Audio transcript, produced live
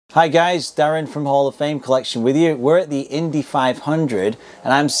Hi guys, Darren from Hall of Fame Collection with you. We're at the Indy 500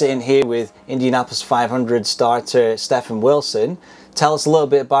 and I'm sitting here with Indianapolis 500 starter Stefan Wilson. Tell us a little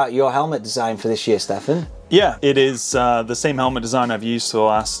bit about your helmet design for this year, Stefan. Yeah, it is the same helmet design I've used for the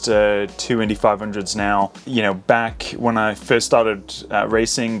last two Indy 500s now. You know, back when I first started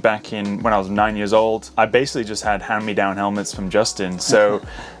racing back when I was 9 years old, I basically just had hand-me-down helmets from Justin. So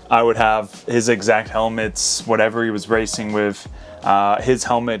I would have his exact helmets, whatever he was racing with. His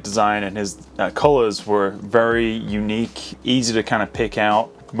helmet design and his colors were very unique, easy to kind of pick out.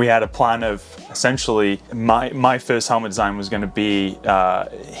 We had a plan of essentially my first helmet design was going to be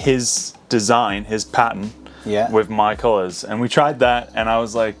his design, his pattern, with my colors, and we tried that, and I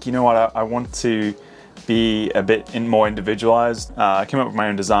was like, you know what, I want to be a bit more individualized. I came up with my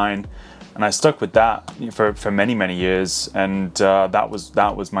own design, and I stuck with that for many years, and that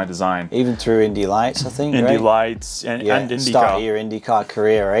was my design. Even through Indy Lights, I think. Indy Lights and IndyCar. Start your IndyCar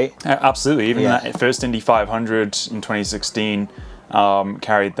career, right? Absolutely. Even that first Indy 500 in 2016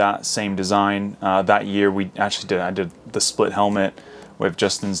 carried that same design. That year we actually I did the split helmet with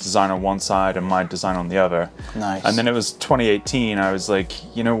Justin's design on one side and my design on the other. Nice. And then it was 2018. I was like,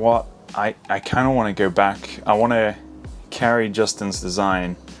 you know what? I kind of want to go back. I want to carry Justin's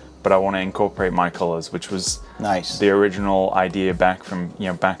design, but I want to incorporate my colors, which was the original idea back from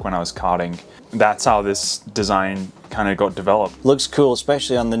back when I was karting. That's how this design kind of got developed. Looks cool,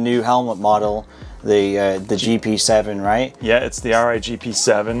 especially on the new helmet model, the GP7, right? Yeah, it's the RI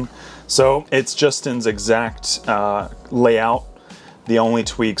GP7. So it's Justin's exact layout. The only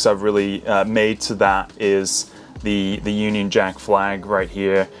tweaks I've really made to that is the Union Jack flag right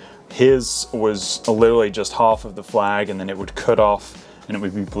here. His was literally just half of the flag, and then it would cut off and it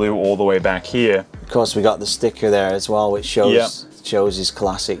would be blue all the way back here. Of course, we got the sticker there as well, which shows his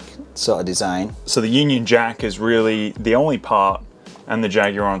classic sort of design. So the Union Jack is really the only part, and the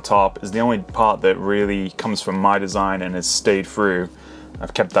Jaguar on top is the only part that really comes from my design and has stayed through.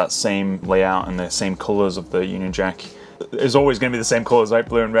 I've kept that same layout and the same colors of the Union Jack. It's always going to be the same colors, right?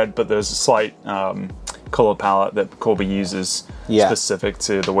 Blue and red, but there's a slight color palette that Corby uses specific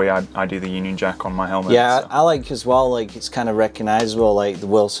to the way I do the Union Jack on my helmet. Yeah, so. I like as well, like it's kind of recognizable, like the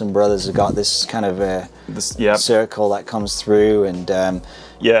Wilson brothers have got this kind of circle that comes through, and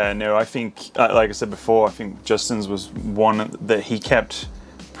yeah, no, I think, like I said before, I think Justin's was one that he kept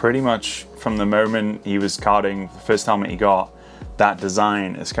pretty much from the moment he was karting, the first helmet he got. That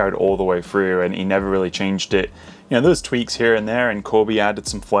design is carried all the way through, and he never really changed it. You know, there's tweaks here and there, and Corby added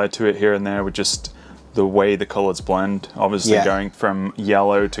some flair to it here and there with just the way the colors blend. Obviously going from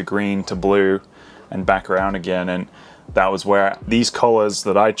yellow to green to blue and back around again, and that was where these colors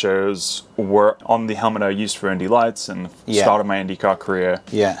that I chose were on the helmet I used for Indy Lights and the start of my IndyCar career.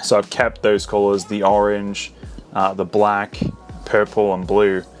 So I've kept those colors, the orange, the black, purple and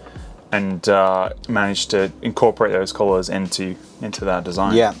blue, and managed to incorporate those colors into that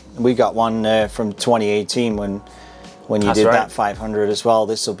design. Yeah, we got one from 2018 when you did that 500 as well.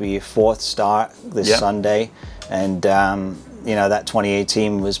 This will be your fourth start this Sunday, and you know, that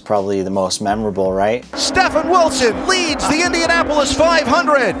 2018 was probably the most memorable, right? Stefan Wilson leads the Indianapolis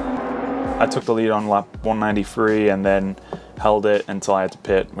 500. I took the lead on lap 193 and then held it until I had to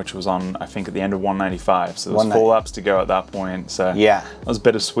pit, which was on, I think, at the end of 195. So there was 4 laps to go at that point. So it was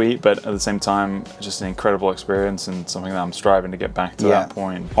bittersweet, but at the same time, just an incredible experience and something that I'm striving to get back to that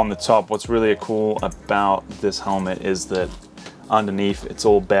point. On the top, what's really cool about this helmet is that underneath, it's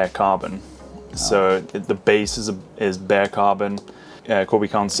all bare carbon. So the base is bare carbon. Corby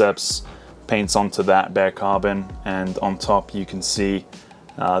Concepts paints onto that bare carbon, and on top you can see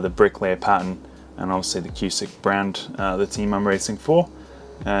the bricklayer pattern, and obviously the Cusick brand, the team I'm racing for.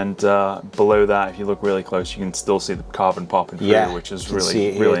 And below that, if you look really close, you can still see the carbon popping through, which is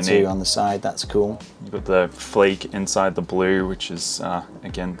really neat. Too on the side, that's cool. You've got the flake inside the blue, which is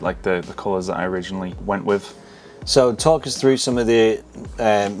again like the colors that I originally went with. So talk us through some of the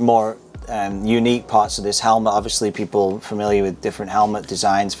more unique parts of this helmet. Obviously, people familiar with different helmet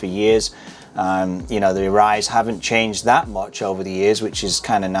designs for years. You know, the Arise haven't changed that much over the years, which is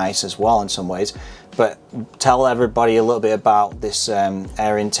kind of nice as well in some ways. But tell everybody a little bit about this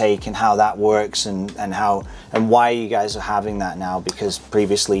air intake and how that works, and why you guys are having that now, because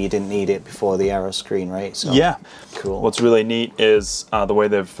previously you didn't need it before the aero screen, right? So, cool. What's really neat is the way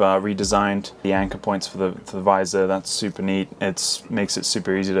they've redesigned the anchor points for the visor. That's super neat. It makes it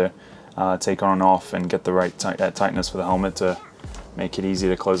super easy to take on and off and get the right tightness for the helmet to make it easy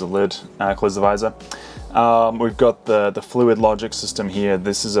to close the lid, close the visor. We've got the fluid logic system here.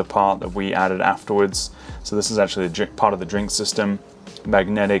 This is a part that we added afterwards. So this is actually part of the drink system.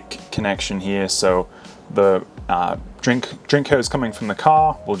 Magnetic connection here, so the drink hose coming from the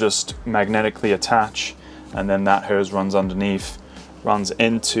car will just magnetically attach, and then that hose runs underneath, runs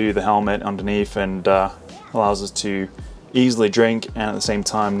into the helmet underneath, and allows us to easily drink and at the same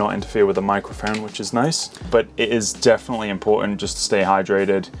time not interfere with the microphone, which is nice. But it is definitely important just to stay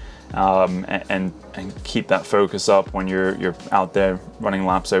hydrated and keep that focus up when you're out there running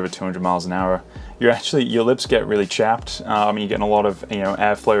laps over 200 miles an hour. Your lips get really chapped. You're getting a lot of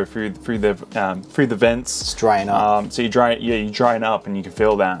airflow through the vents. It's drying up. So you drying up, and you can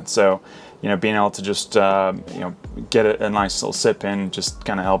feel that. So being able to just get a nice little sip in just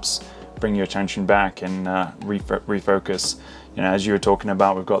kind of helps bring your attention back and refocus. As you were talking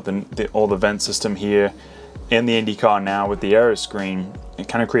about, we've got all the vent system here in the IndyCar now with the aero screen. It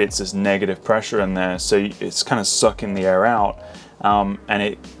kind of creates this negative pressure in there, so it's kind of sucking the air out, and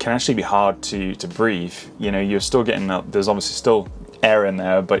it can actually be hard to breathe. You're still getting there's obviously still air in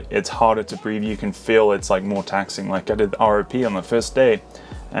there, but it's harder to breathe. You can feel it's like more taxing. Like I did ROP on the first day,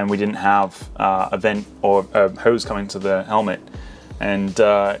 and we didn't have a vent or a hose coming to the helmet, and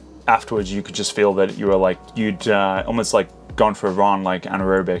afterwards you could just feel that you'd almost like gone for a run, like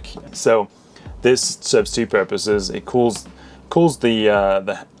anaerobic. So this serves two purposes. It cools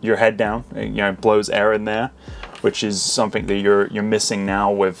your head down. It blows air in there, which is something that you're missing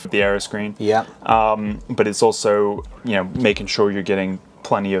now with the aero screen. Yeah. But it's also making sure you're getting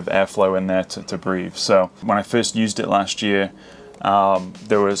plenty of airflow in there to breathe. So when I first used it last year,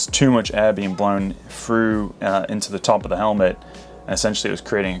 there was too much air being blown through into the top of the helmet. And essentially it was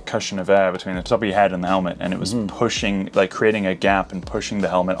creating a cushion of air between the top of your head and the helmet, and it was pushing, like creating a gap and pushing the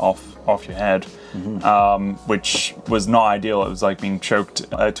helmet off your head, which was not ideal. It was like being choked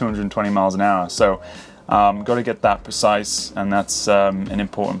at 220 miles an hour. So got to get that precise, and that's an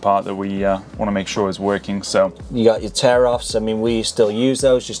important part that we want to make sure is working. So you got your tear-offs. I mean, we still use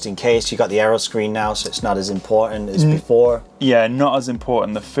those just in case. You got the aero screen now, so it's not as important as before. Yeah, not as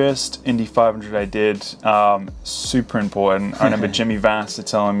important. The first Indy 500 I did, super important. I remember Jimmy Vasser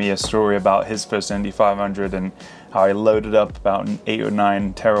telling me a story about his first Indy 500 and how he loaded up about 8 or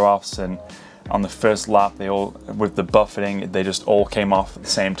 9 tear-offs, and on the first lap, they all, with the buffeting, they just all came off at the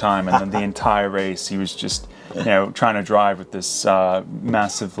same time. And then the entire race, he was just, trying to drive with this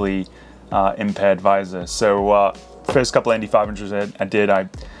massively impaired visor. So first couple of Indy 500s I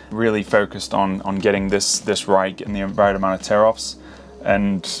really focused on getting this right, getting the right amount of tear-offs.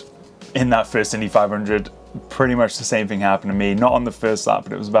 And in that first Indy 500, pretty much the same thing happened to me. Not on the first lap,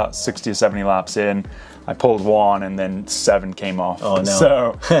 but it was about 60 or 70 laps in. I pulled one, and then 7 came off. Oh no!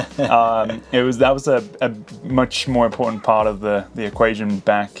 So that was a much more important part of the equation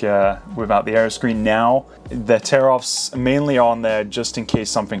back without the aero screen. Now the tear-offs mainly are on there just in case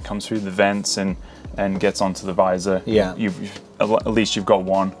something comes through the vents and gets onto the visor. Yeah. At least you've got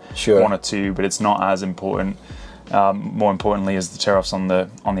one, sure, 1 or 2, but it's not as important. More importantly is the tear-offs on the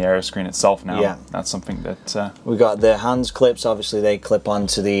aero screen itself now. Yeah. That's something that... We got the hands clips, obviously they clip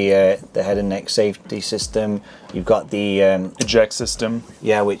onto the head and neck safety system. You've got the... eject system.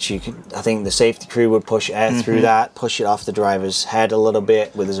 Yeah, which I think the safety crew would push air through that, push it off the driver's head a little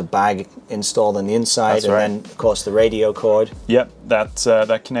bit, where there's a bag installed on the inside. That's and right. then, of course, the radio cord. Yep,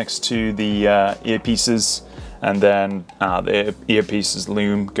 that connects to the earpieces. And then the earpieces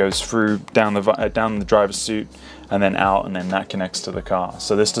loom goes through down the driver's suit and then out, and then that connects to the car.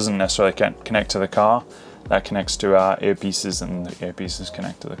 So this doesn't necessarily connect to the car. That connects to our earpieces, and the earpieces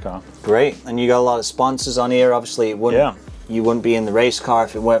connect to the car. Great, and you got a lot of sponsors on here. Obviously, you wouldn't be in the race car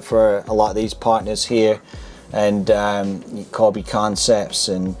if it weren't for a lot of these partners here, and Corby Concepts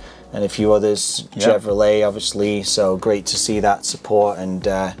and a few others. Yep. Chevrolet, obviously. So great to see that support,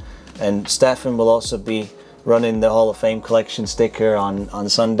 and Stefan will also be running the Hall of Fame collection sticker on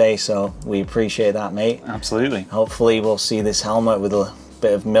Sunday, so we appreciate that, mate. Absolutely. Hopefully we'll see this helmet with a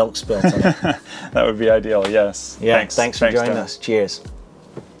bit of milk spilt on it. That would be ideal, yes. Yeah, thanks for joining us. Cheers.